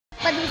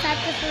दूसरा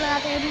किस्त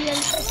लगाते हैं रियल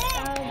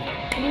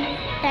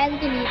टाइम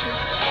के लिए थे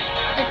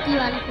 30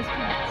 वाली किस्त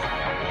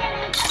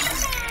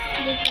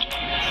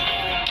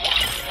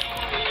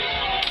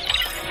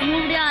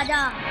मुझे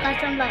आजा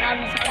कसम लगा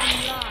मुझे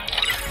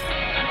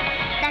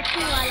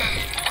 30 वाला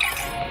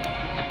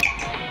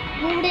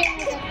मुझे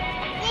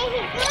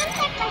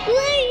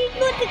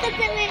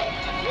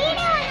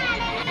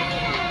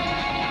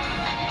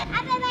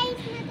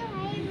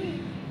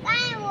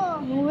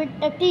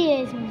टट्टी है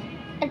इसमें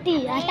टट्टी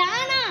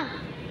हटाना।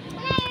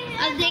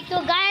 अब देखो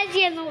गाइस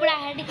ये नुबड़ा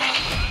हेड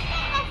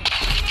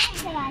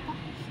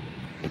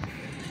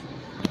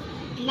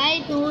नहीं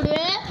टूट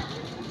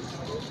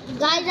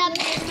गाइस आप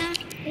देखना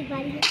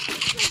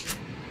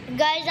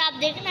गाइस आप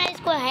देखना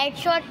इसको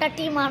हेडशॉट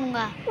टट्टी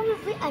मारूंगा।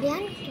 फिर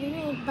अरियान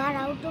एक बार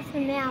आउट तो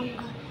फिर मैं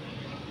आऊंगा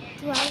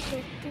तू आउट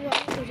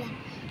हो जा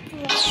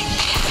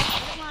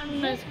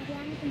मारूंगा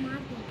अरियान को मार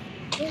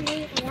दूंगा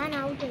नहीं अरियान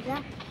आउट हो जा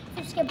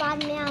उसके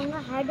बाद मैं आऊँगा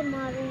हेड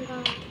मारूंगा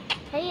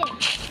सही है।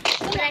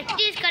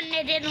 प्रैक्टिस करने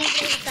दे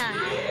दूँगा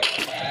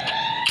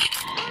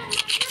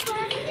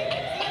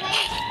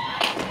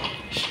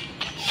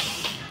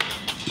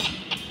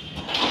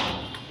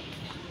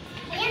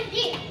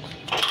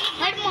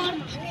हेड मार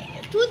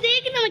तू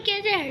देख ना मैं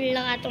कैसे हेड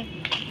लगाता हूँ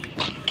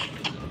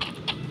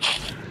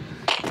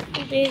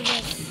देख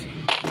बस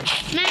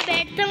मैं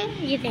बैठता हूँ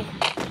ये देख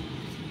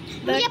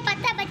मुझे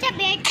पता बच्चा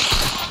बैठ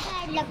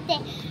हेड लगते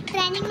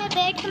ट्रेनिंग में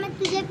बैठ के मैं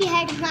तुझे भी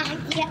हेड मार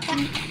दिया था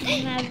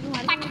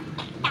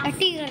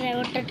टट्टी कर रहा है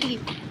वो टट्टी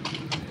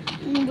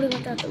ऊपर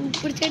बता तो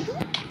ऊपर चढ़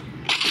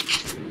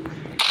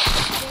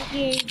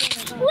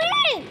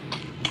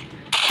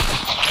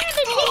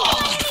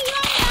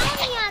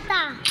नहीं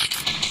आता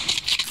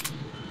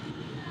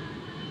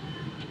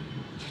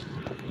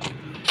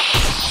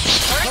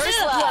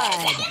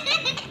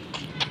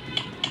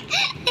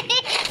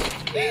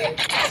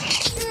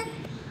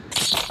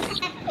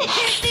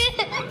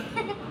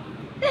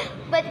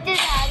बच्चे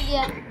आ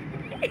गया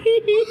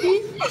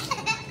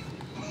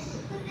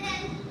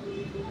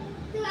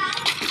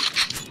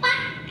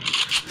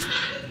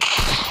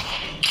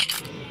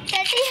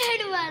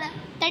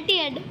टट्टी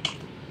हेड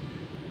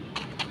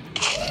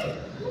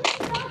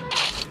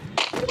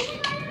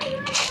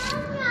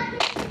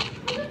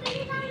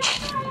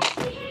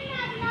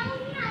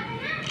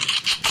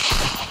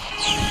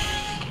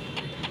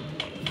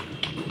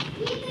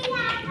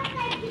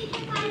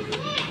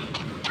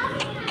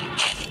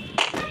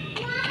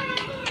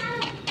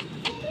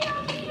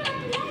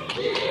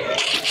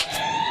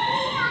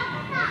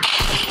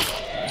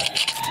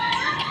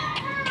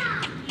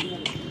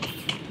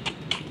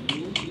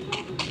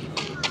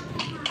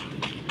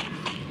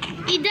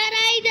इधर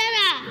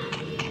आ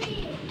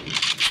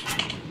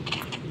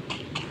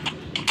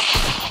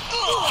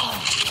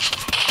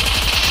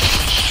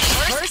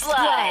First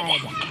blood.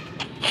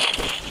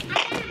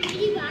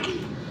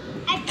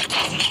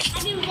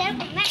 अभी उधर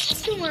मैं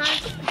तू मार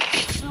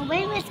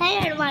भाई मैं सही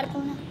हेड मारता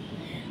हूँ ना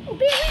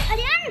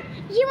अरियान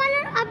ये वाला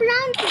अब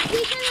राउंड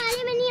पोजीशन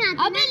वाले में नहीं आता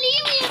अबे लिए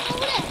हुई है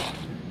पूरे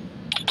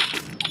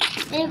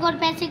एक और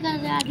पैसे कर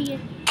दिए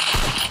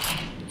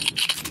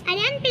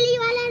अरियान पहली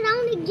वाला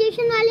राउंड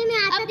एग्जेशन वाले में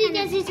आता था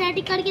जैसे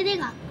सेटिंग करके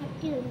देगा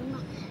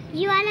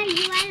ये वाला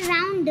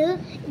राउंड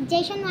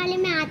एग्जेशन वाले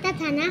में आता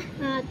था ना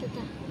आता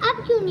था अब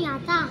क्यों नहीं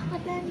आता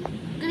पता नहीं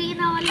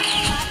गरीना वाले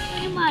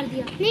ने मार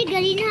दिया नहीं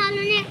गरीना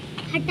वालों ने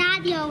हटा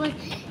दिया होगा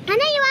है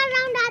ना। ये वाला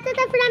राउंड आता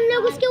था फिर हम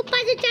लोग उसके ऊपर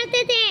से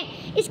चढ़ते थे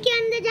इसके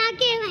अंदर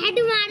जाके हेड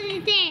मार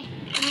देते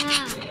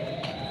हाँ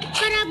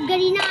पर अब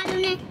गरीना वालों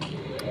ने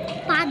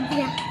पाट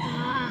दिया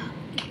हाँ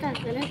कितना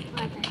गलत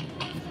बात है।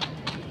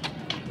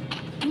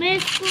 मैं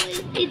इसको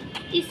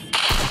इस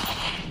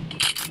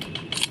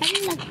अरे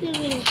लगते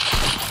हुए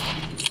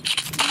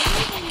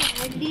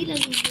हड्डी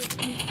लगी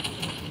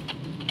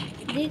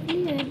देख ली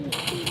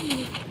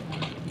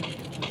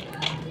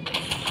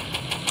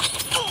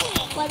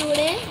पर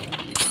उड़े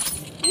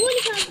वो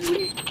निकाल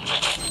उड़े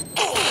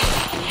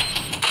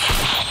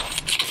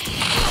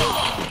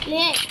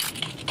ले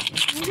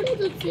उड़े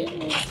तुझसे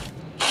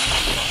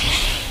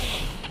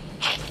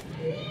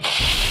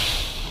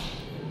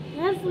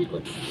मैं फुल को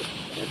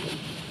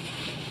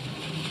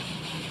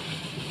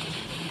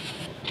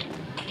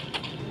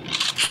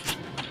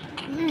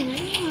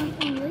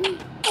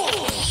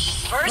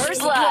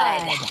First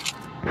blood.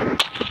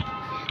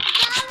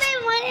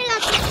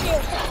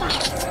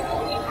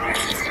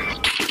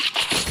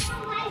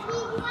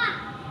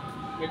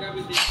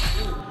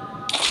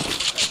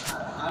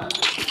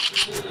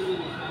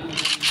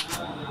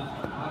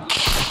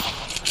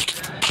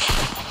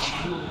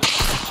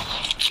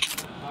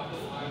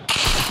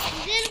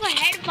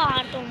 हेड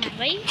मारता हूँ मैं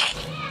भाई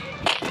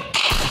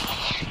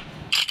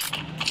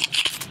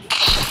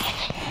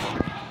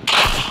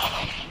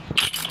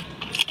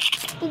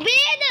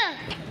उबेद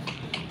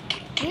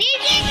नहीं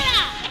देख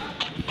रहा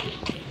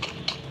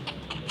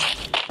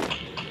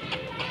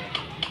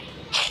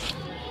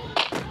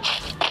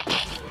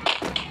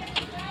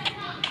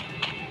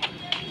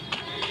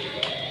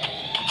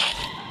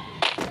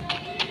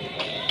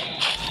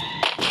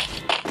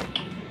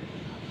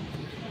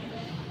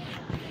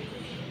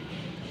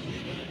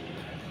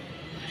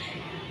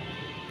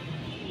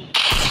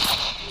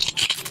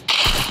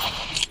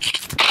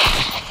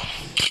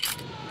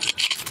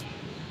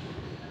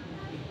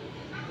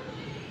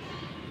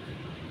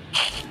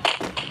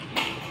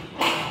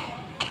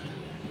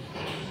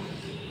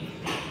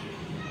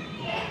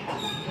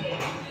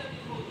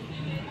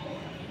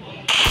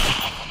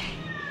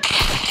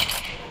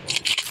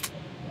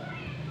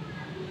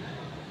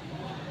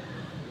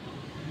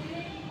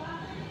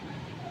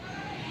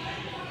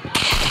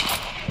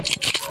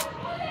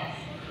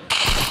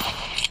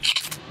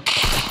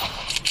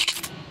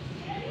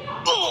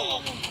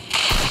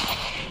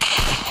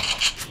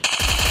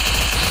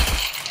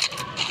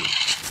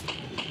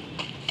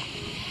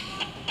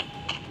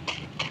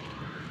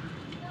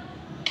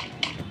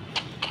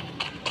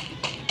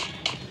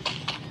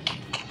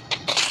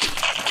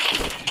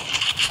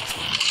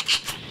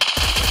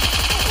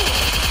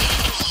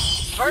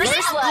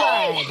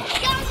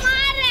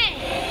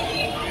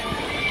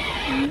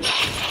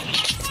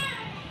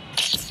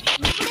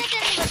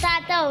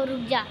जाओ,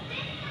 रुक जा।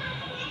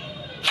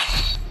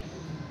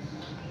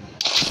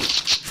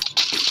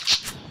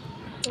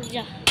 रुक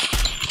जा।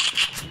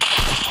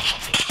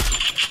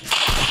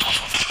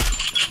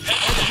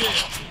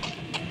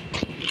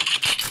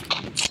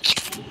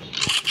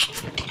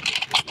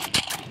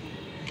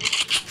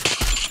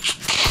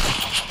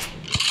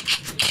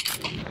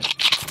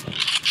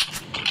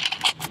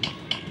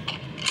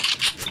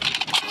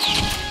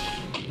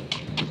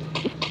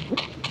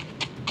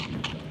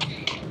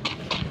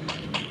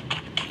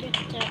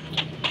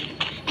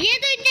 ये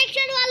तो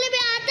इंजेक्शन वाले में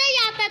आता ही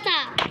आता था।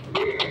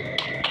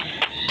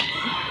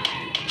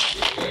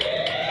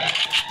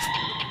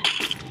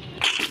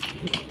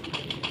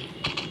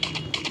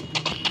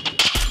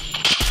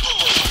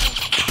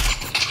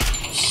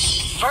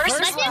 First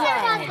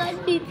blood.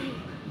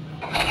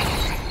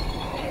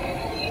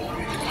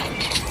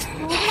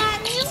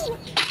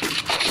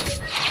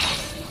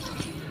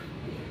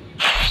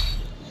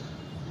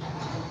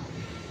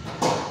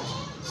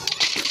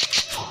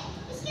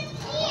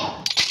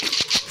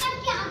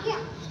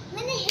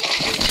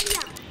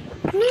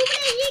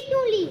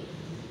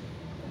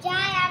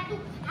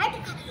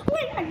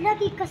 अल्लाह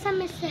की कसम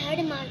मैं से हेड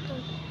मारता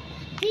हूँ,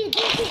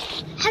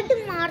 हेड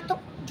मारता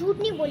हूँ, झूठ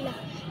नहीं बोल रहा।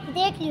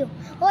 देख लियो,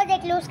 वो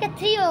देख लो, उसके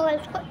 3 हो गए,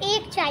 उसको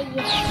 1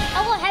 चाहिए,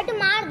 अब वो हेड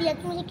मार दिया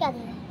तो मुझे क्या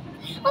देगा?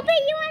 अबे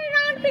ये वाला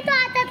राउंड भी तो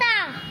आता था।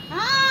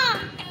 हाँ,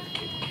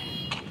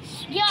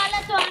 ये वाला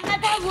तो आना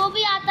था, वो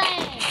भी आता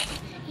है,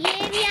 ये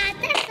भी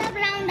आता है, सब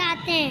राउंड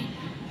आते हैं।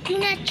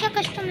 तूने अच्छा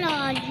कस्टम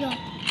लगा लिया।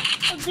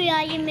 अबे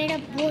यार ये मेरा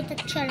बहुत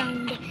अच्छा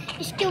राउंड है,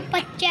 इसके ऊपर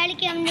चढ़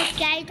के हमने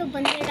क्या ही तो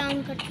बंदे डाउन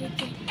करते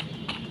थे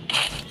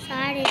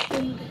सारे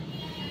दिन।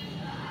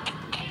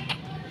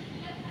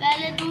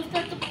 पहले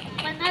दूसरा तो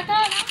बना था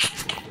ना,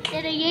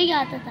 तेरे यही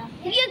आता था।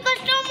 ये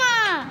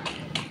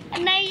कस्टमर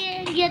नहीं,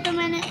 ये तो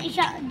मैंने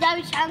जब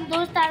ईशान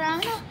दोस्त आ रहा है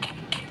ना,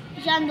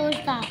 ईशान दोस्त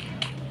था,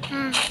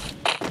 हाँ,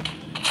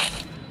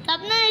 तब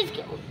ना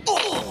इसके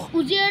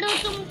उजेड़ो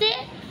तुम थे,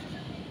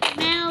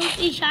 मैं उस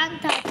ईशान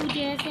था,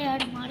 तुझे ऐसे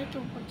हट मारे तो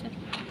ऊपर चढ़।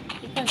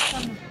 ये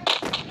कस्टमर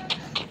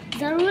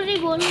जरूरी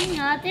बोलूँ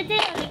आते थे,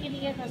 लेकिन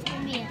ये कस्टम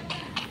भी है।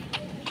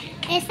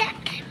 ऐसा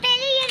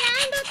पहले ये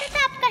राउंड होता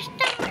था, अब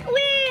कस्टम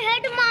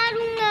हेड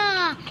मारूंगा।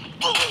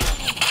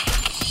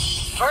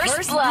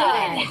 First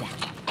blood.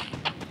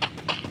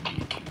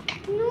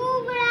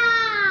 नूबड़ा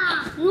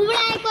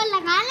एक और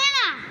लगा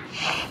लेना।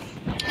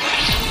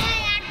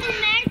 यार तू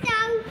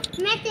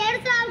मैं तेरे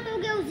से आउट हो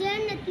गया,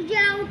 उजैन ने तुझे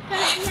आउट कर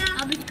दिया।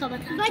 अब इसका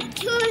बता,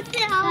 बच्चों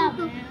से आउट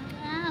हो।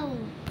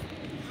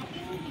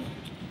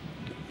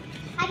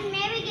 अरे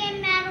मैं भी गेम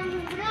में आ रहा हूँ।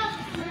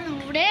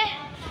 नूबड़े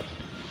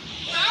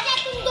आजा,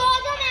 तुम दो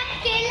जो मैं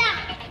अकेला,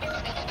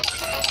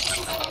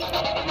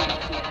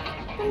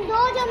 तुम दो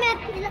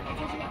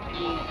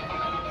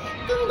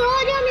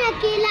जो मैं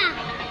अकेला।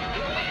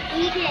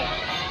 ठीक है,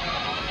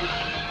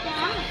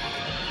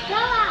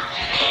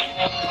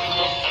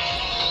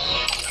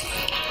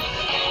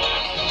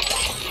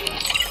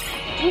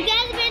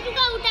 गैस बेटू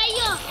का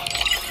उठाइयो।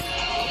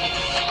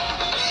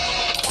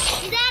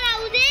 इधर आ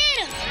उधर,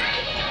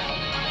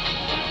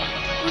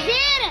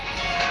 उधर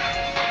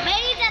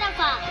मेरी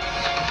तरफ आ।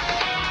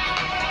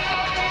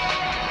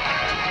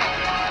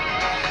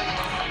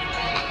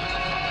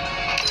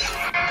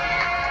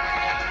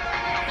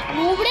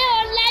 नूबड़े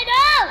ऑनलाइन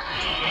हो।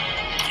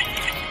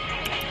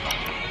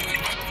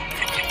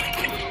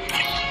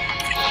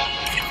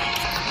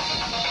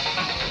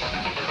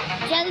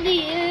 जल्दी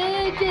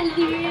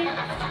जल्दी,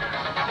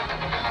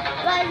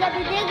 गाइस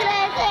अभी देख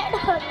रहे थे,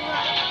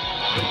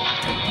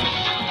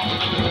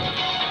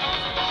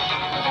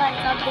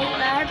 गाइस अब देख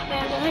रहे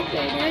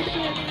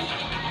हैं।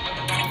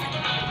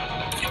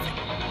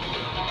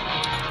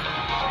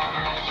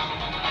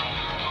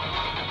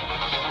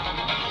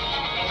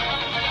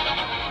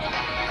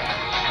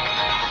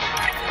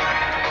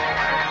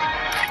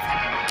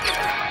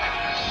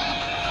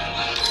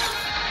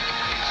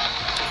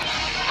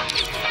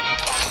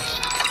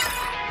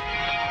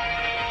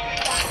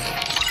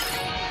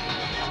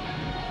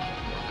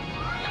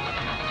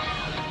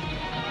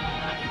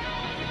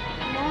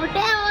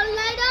 मोटे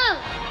ऑनलाइन हो।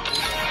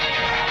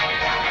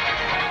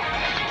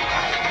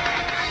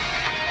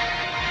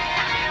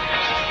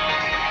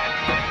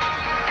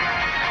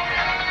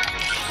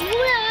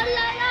 पूरे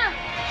ऑनलाइन हो।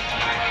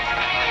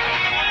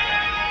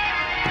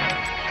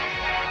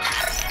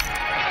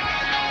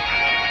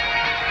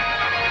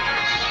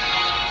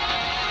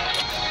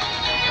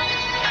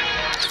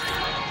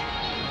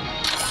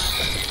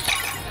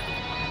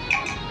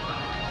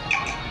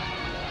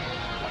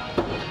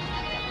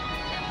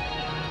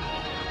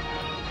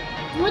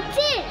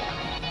 मुझसे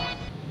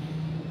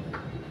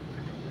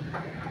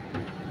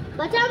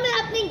बचा, मैं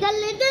अपनी गल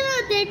लेते ना,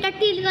 तेरी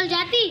टट्टी निकल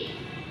जाती।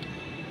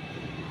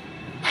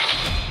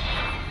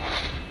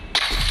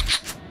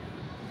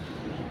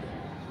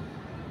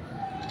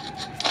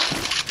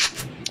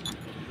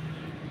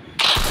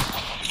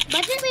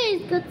 बचे में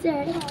इज्जत से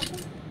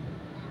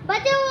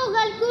बचे, वो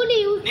गल क्यों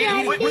नहीं उसकी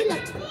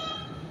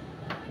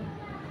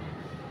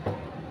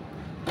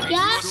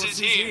क्या? This is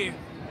here.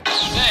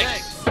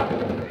 Thanks.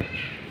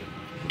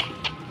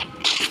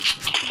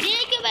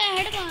 मैं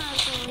हेड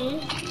मारता हूँ।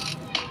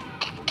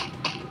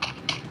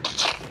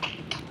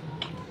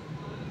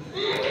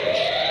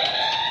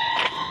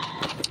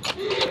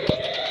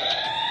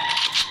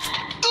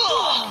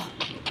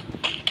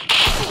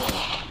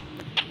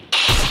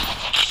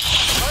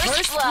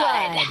 First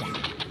blood.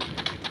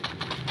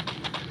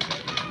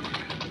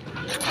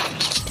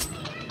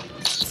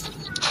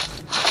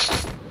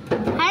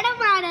 हेड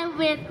मारा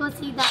वेद को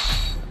सीधा।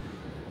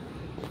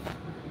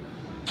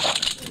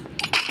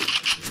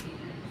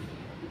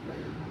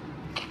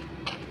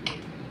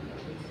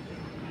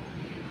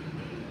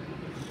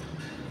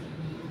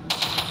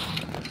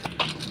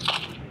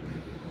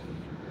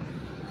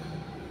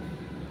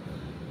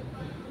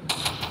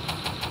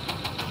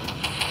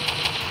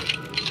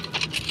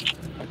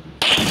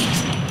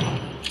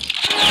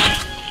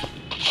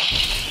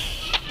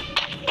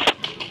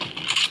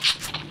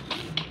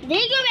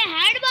 देखो मैं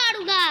हेड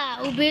मारूंगा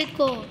उबेद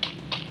को।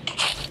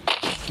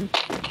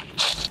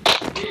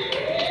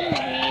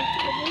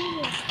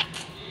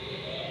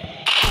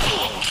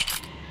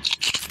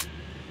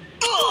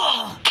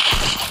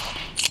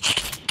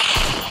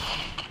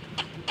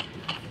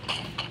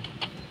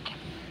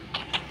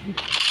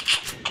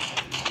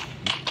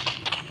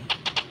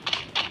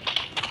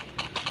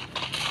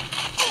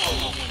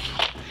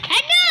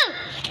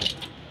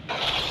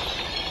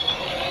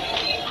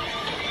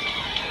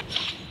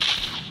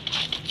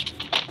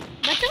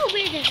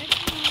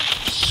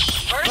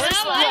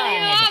 First blood.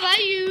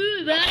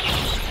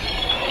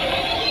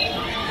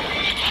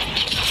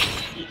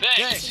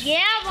 Thanks.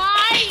 Yeah,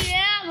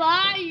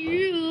 why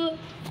you?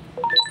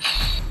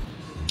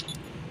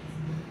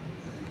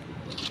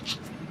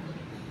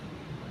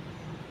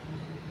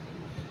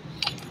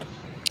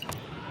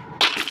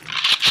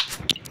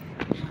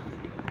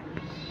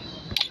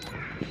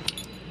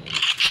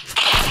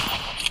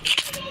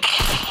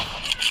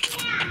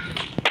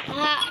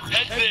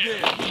 Head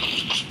there.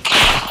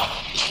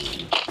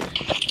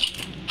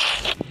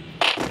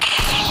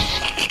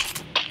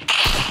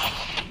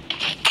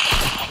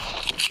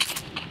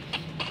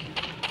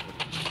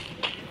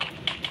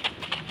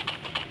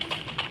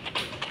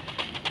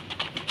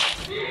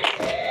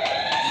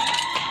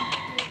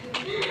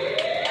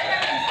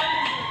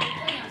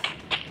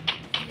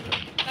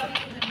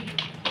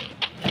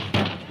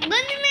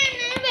 बंद में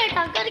नहीं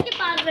बैठा, कर के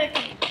पास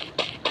बैठो।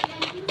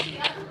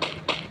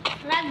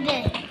 रख दे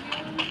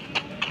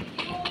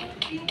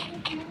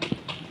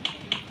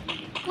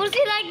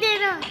कुर्सी, रख दे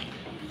ना।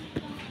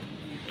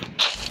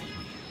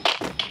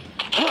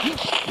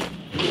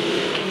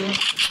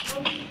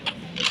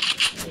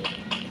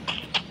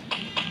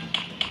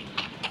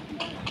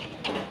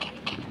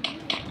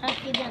 रख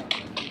इधर।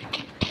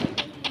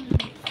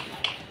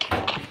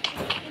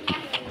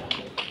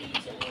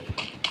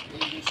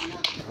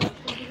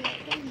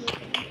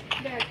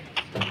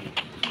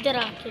 इधर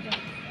आके इधर।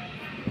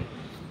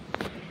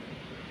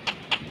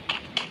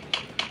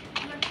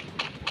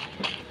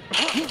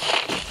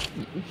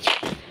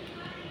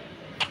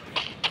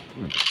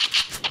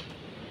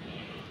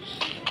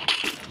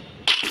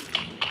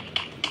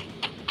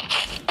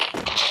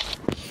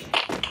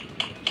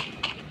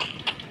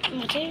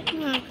 मुझे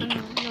इतना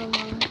करना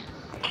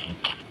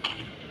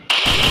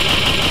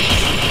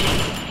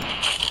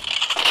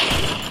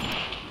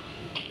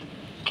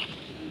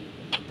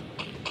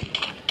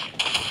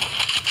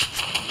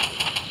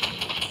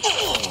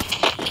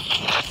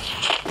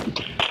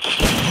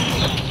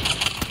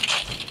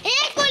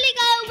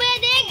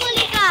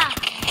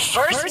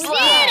First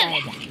blood.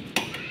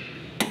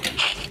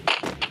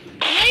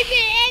 वहीं पे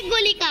एक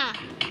गोली का।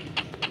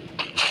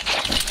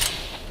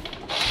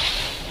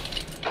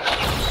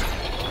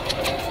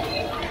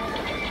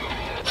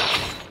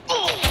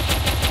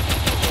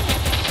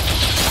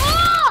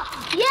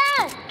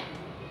 यस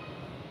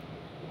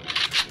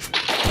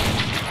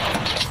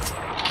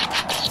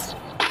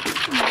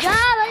जा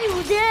भाई,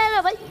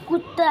 उधर भाई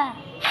कुत्ता।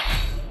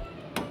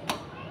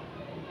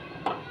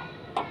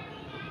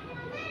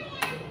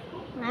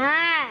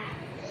 हाँ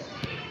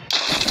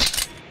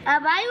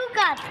अब आयु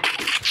का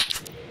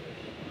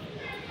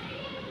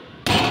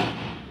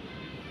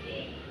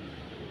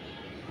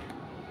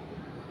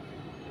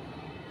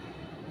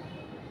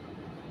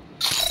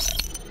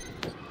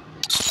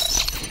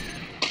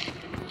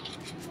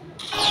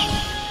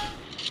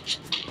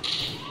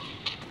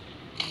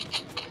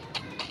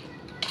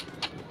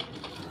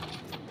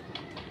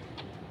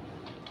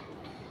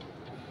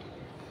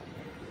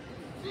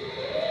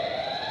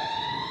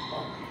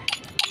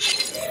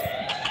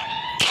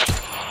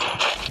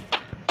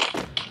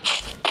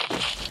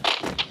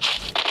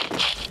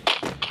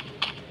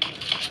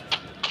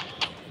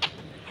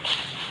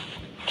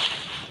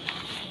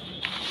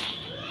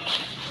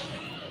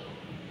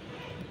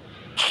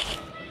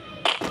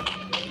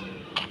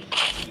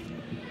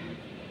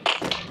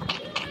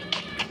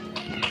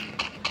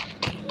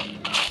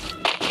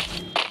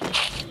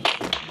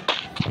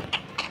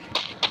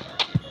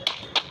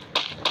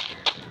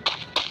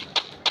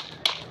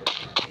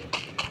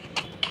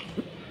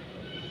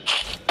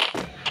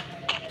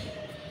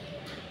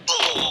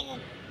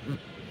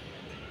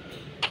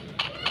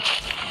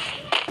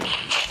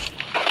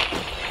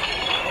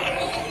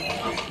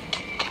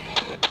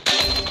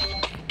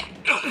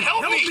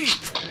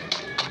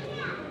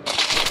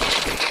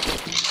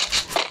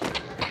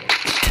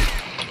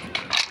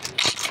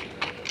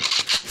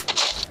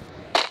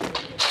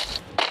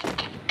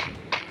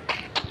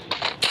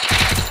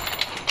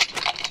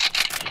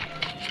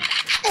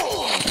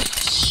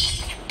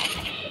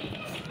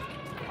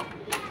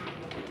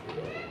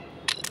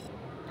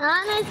हाँ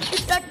मैं इसकी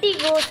टट्टी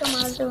को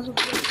संभालता हूँ।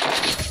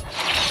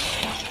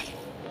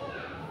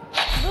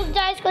 रुक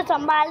जा, इसको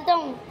संभालता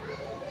हूँ।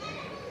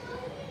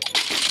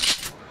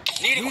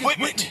 Need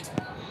equipment.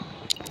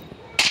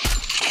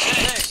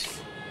 Thanks.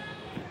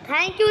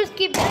 Thank you,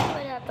 इसकी बैग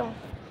बजाता हूँ।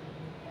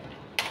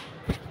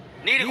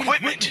 Need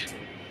equipment.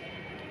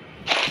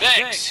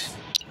 Thanks.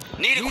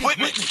 Need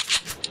equipment.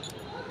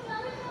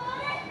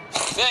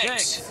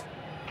 Thanks.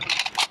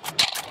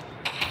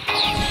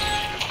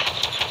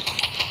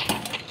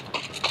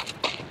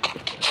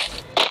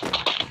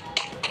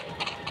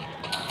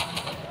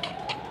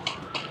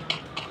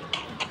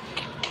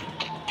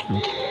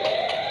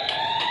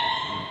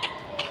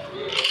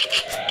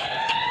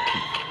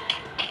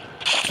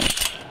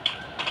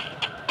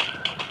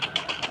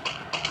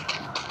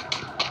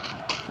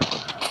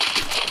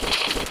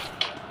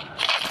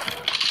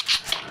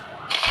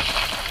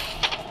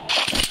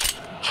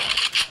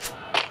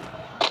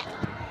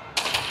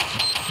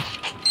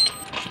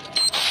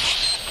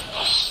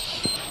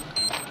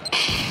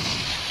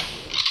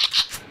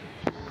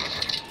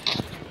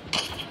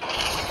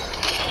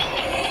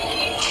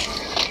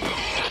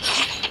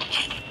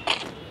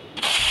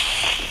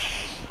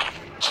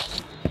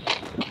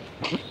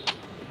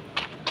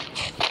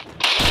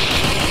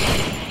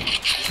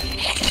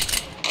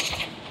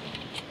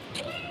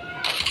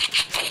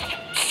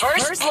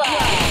 First blood.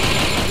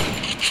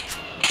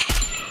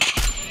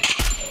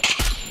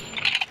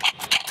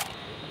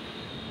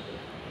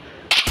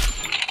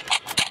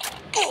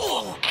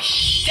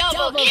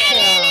 Double kill.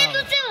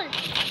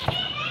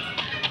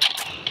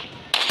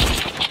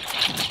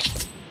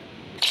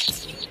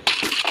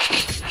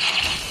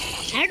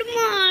 Head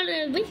मार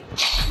भाई,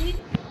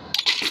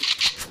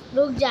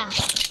 रुक जा।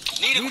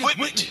 Need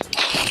equipment.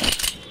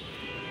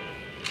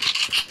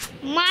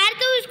 मार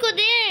तो उसको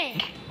दे।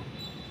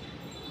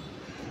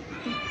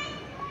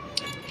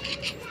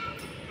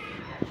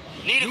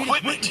 Need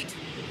equipment.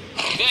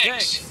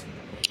 Thanks.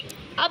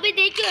 अभी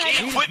देखियो। Need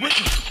equipment.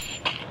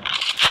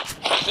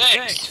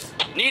 Thanks.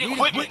 Need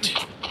equipment.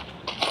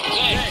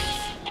 Thanks.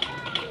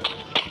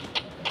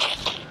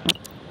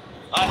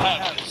 I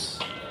have this.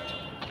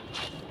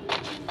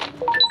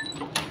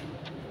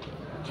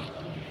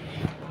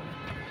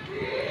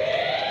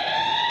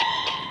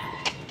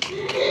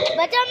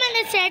 बच्चा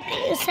मैंने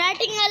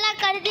सेटिंग अलग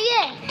कर दी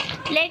है,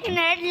 लेकिन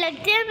हेड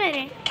लगते हैं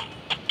मेरे।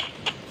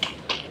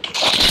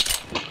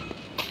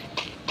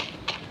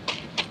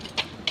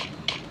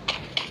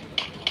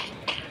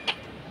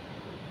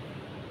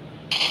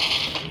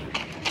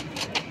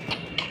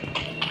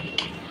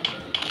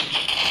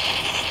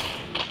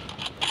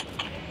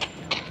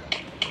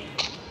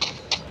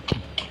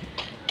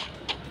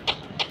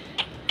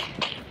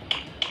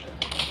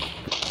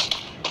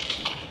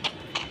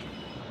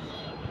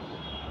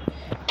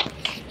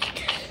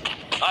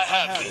 I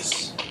have this.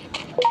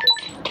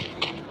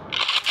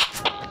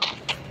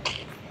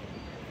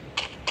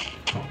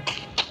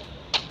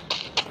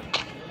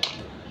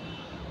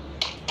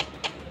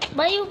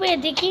 भाई ऊपर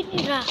दिख ही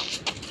नहीं रहा।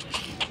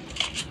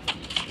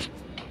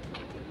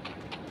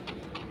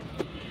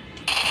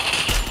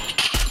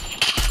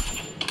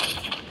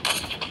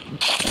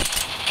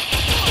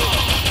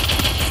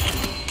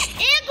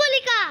 एक गोली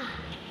का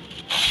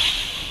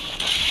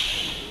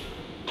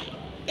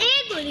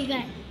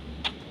है।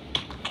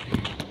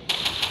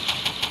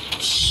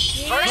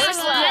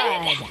 First blood.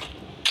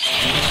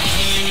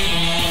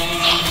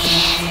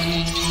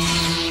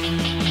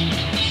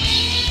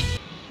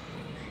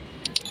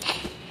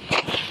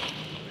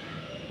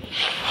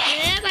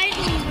 भाई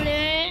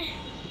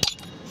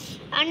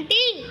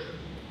आंटी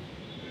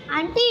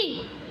आंटी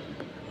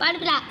पढ़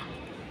रहा।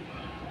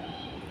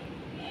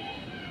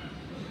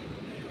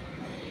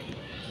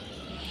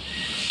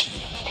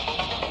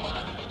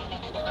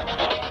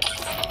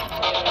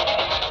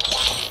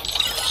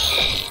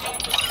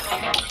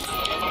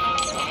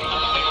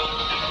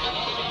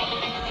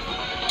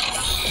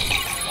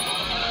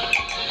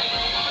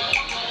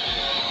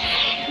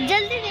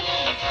 जल्दी दे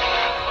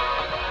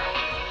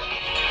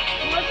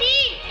मोटी,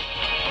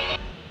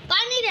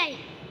 पानी दे।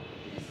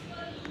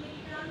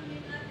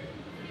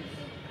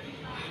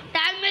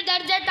 टांग में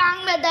दर्द है, टांग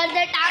में दर्द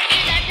है, टांग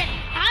में दर्द है।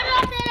 हर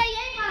रोज तेरा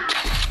यही माँ।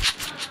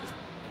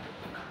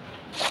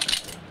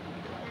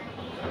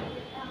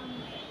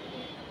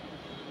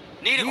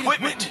 Need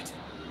equipment.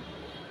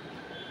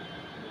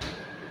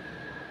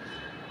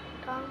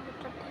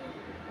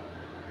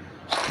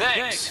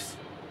 Thanks.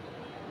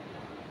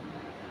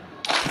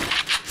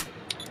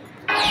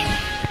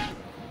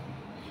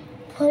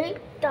 भाई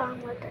टांग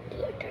में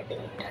टटी टटी।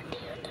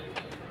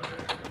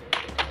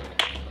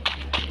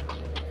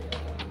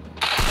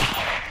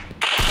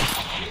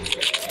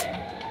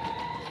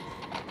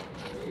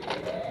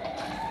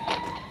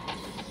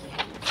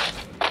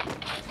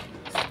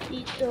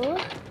 तो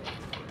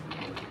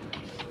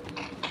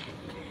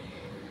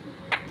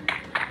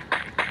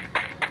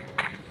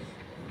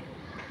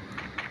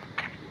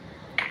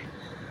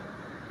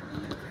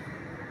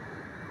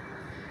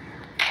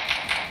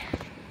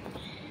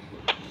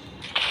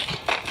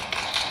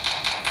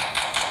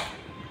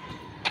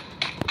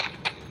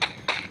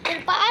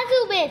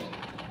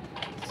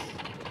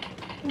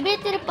बे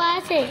तेरे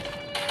पास है।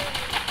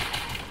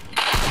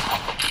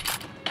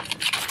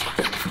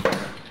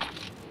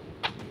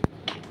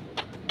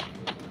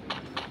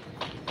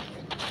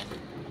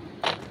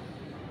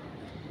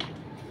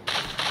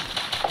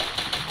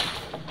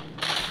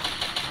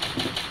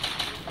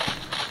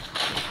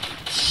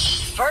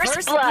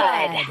 First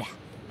blood.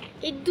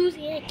 एक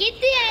दूसरे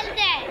कितनी हेल्थ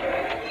है?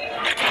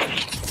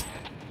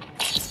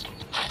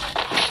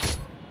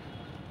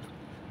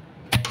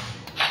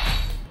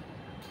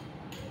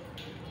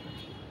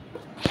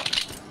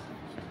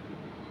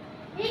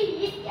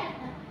 ये क्या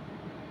था?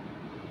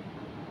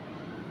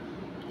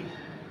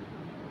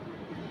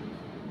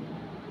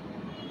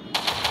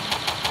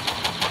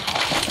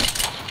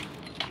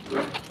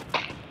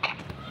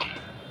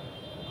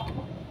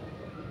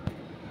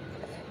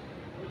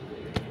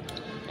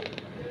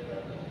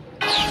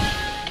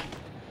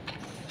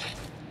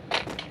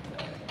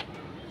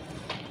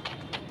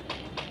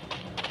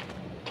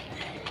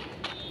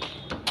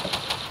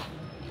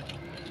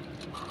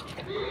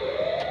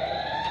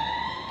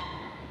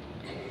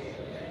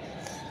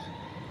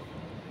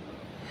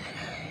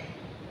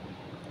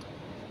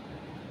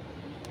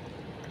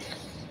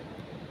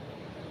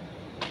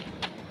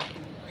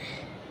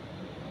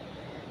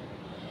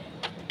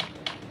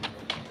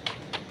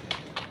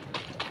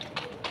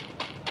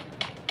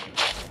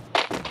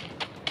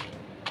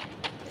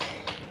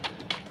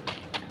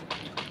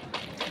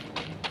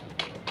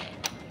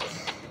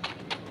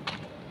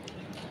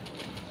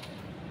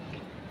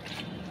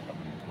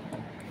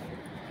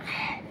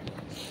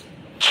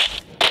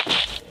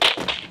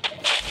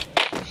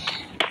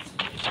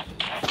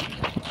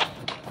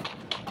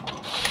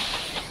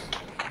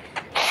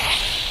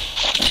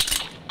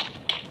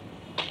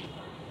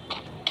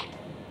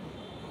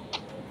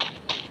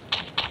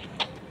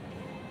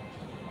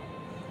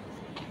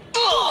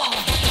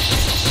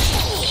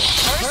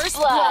 First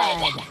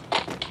blood.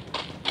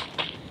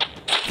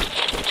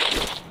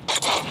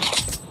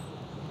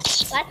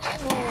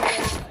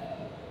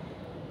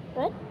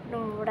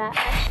 Nora.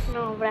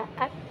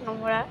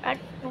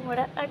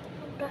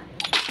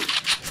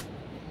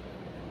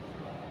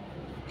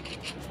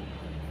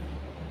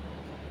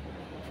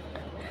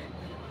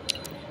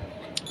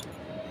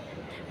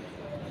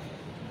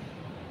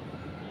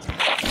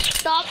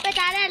 टॉप पे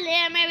जा रहा है,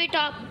 ले मैं भी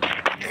टॉप।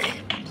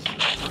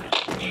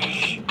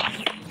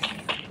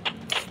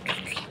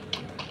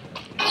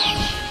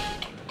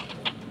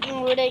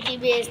 नोरा की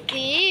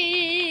बेइज्जती।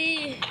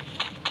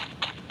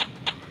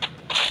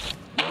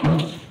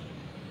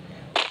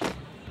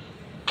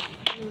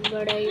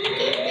 बड़े की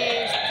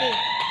बेइज्जती।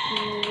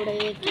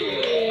 बड़े की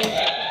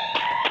बेइज्जती।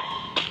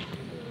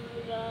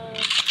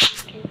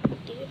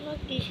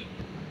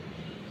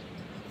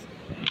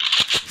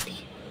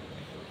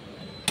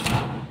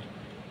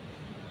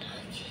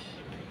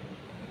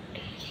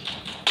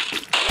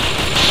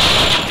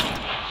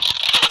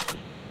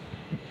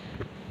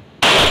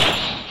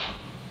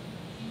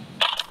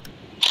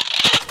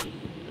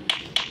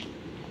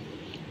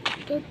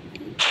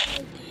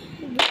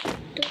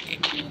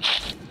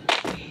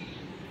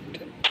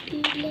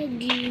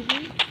 लगी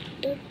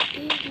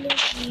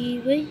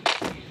भाई।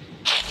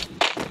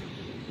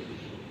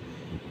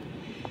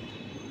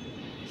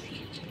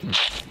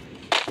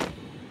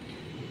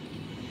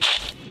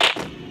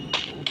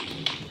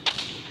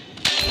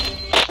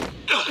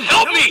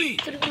 Help me!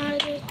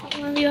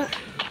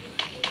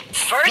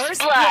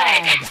 First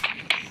blood.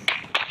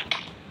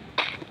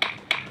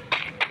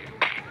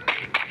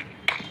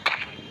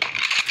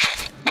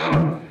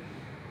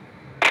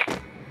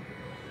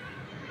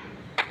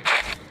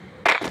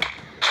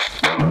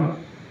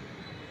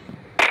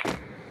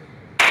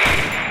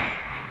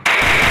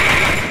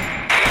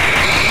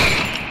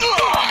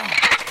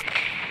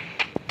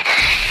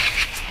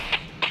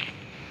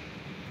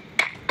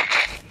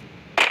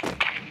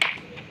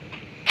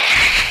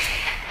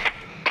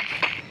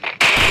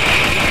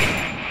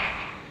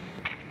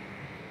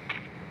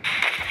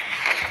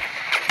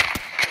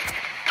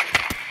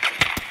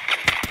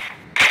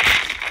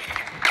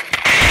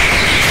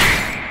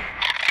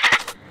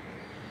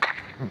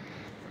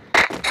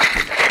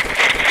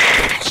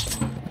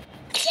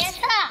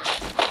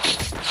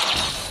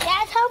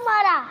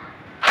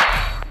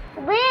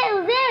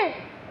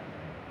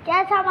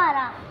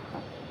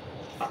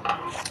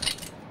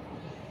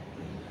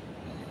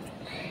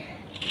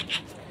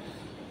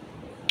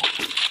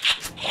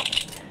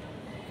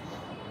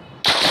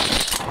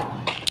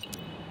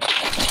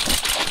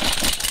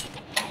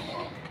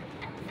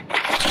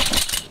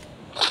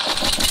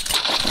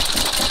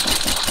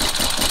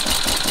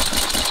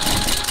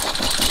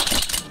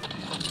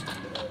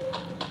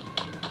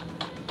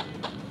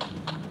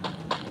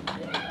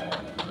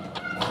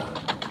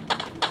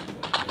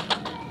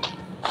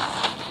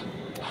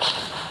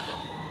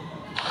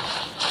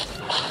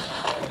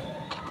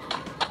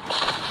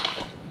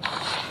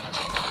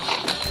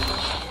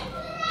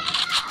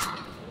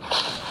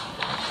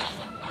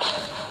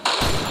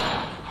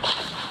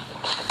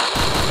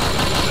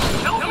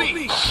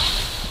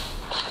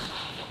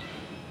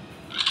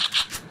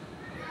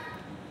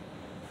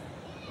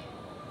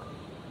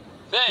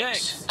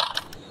 Thanks.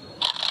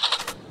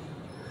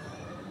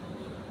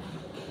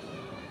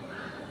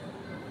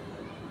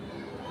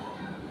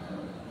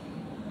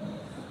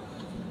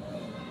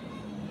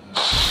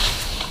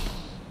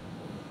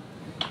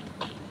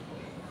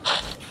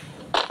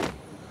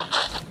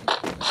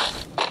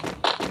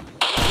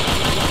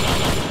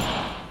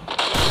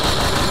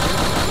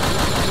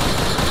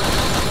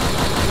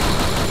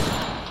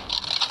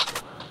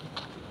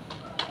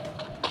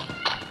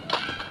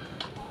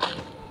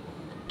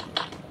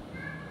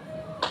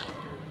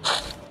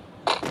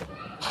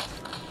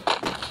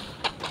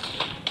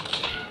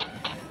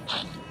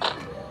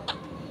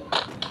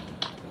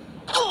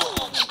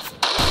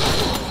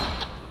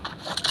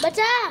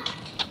 बचा।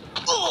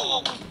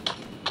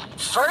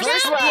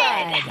 First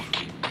blood.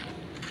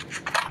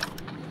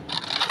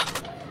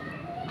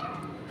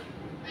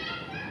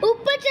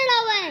 ऊपर चढ़ा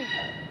हुआ है।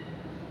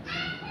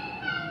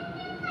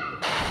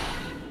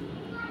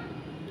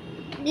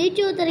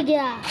 नीचे उतर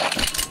गया।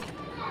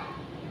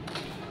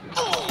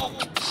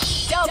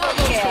 Double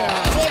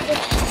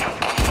kill.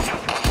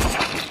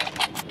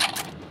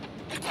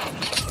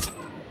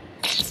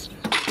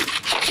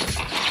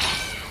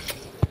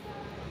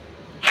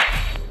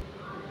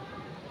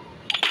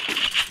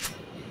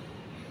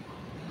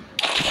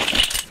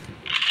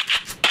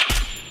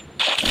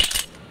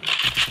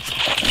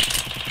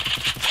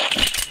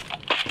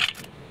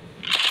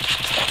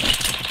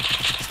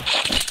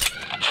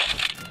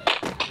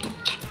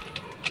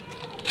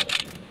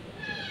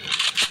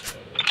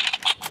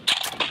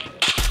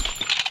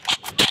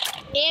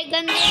 एक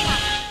गन देगा।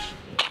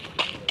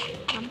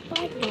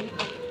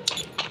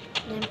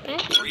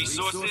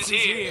 Resources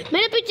here.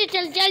 मेरे पीछे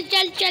चल चल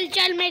चल चल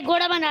चल, मैं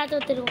घोड़ा बनाता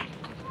हूँ तेरे को।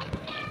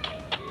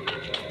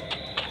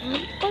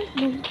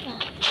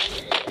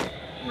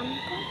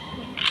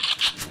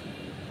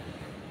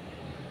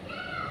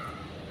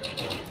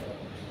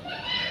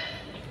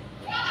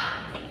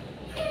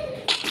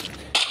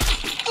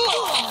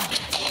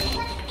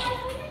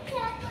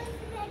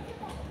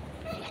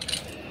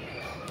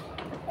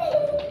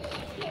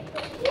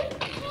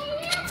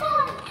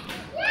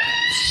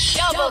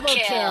 Double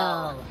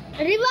kill.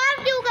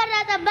 रिवाइव क्यों कर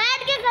रहा था? बैठ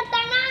के करता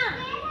ना।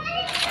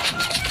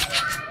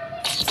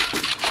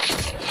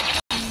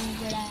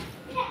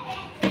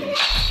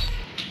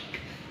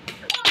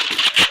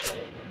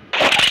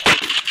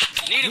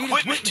 Need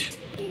equipment.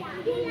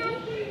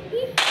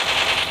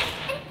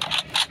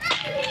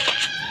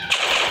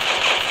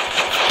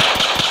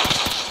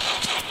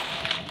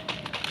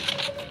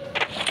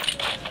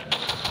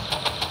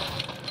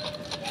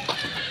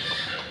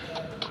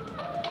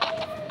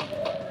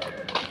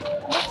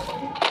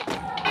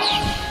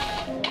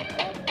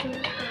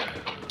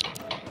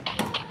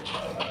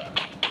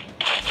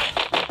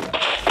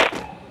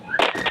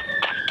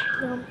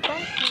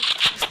 Number